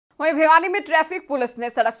वहीं भिवानी में traffic police ने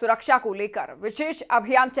सड़क सुरक्षा को लेकर विशेष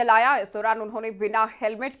अभियान चलाया। इस दौरान उन्होंने बिना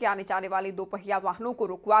हेलमेट के आने जाने वाली दोपहिया वाहनों को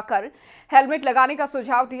रुकवाकर हेलमेट लगाने का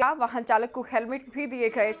सुझाव दिया। वाहन चालक को हेलमेट भी दिए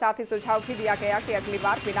गए। साथ ही सुझाव भी दिया गया कि अगली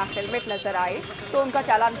बार बिना हेलमेट नजर आए तो उनका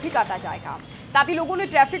चालान भी काटा जाएगा। साथ ही लोगों ने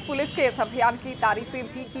ट्रैफिक पुलिस के इस अभियान की तारीफें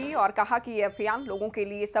भी की और कहा कि यह अभियान लोगों के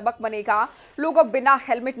लिए सबक बनेगा। लोग अब बिना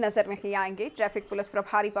हेलमेट नजर नहीं आएंगे। ट्रैफिक पुलिस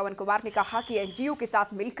प्रभारी पवन कुमार ने कहा कि एनजीओ के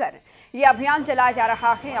साथ मिलकर यह अभियान चलाया जा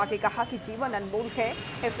रहा है। आगे कहा कि जीवन अनमोल है,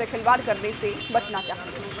 इससे खिलवाड़ करने से बचना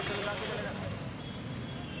चाहिए।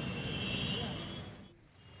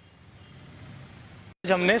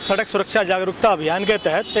 हमने सड़क सुरक्षा जागरूकता अभियान के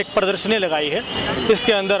तहत एक प्रदर्शनी लगाई है।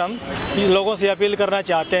 इसके अंदर हम लोगों से अपील करना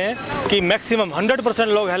चाहते हैं कि मैक्सिमम 100%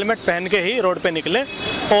 लोग हेलमेट पहन के ही रोड पे निकलें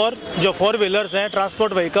और जो 4 व्हीलर्स हैं,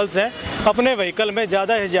 ट्रांसपोर्ट व्हीकल्स हैं, अपने व्हीकल में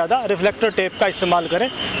ज़्यादा से ज़्यादा रिफ्लेक्टर टेप का इस्तेमाल करें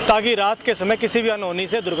ताकि रात के समय किसी भी अनहोनी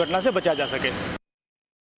से दुर्घटना से बचा जा सके।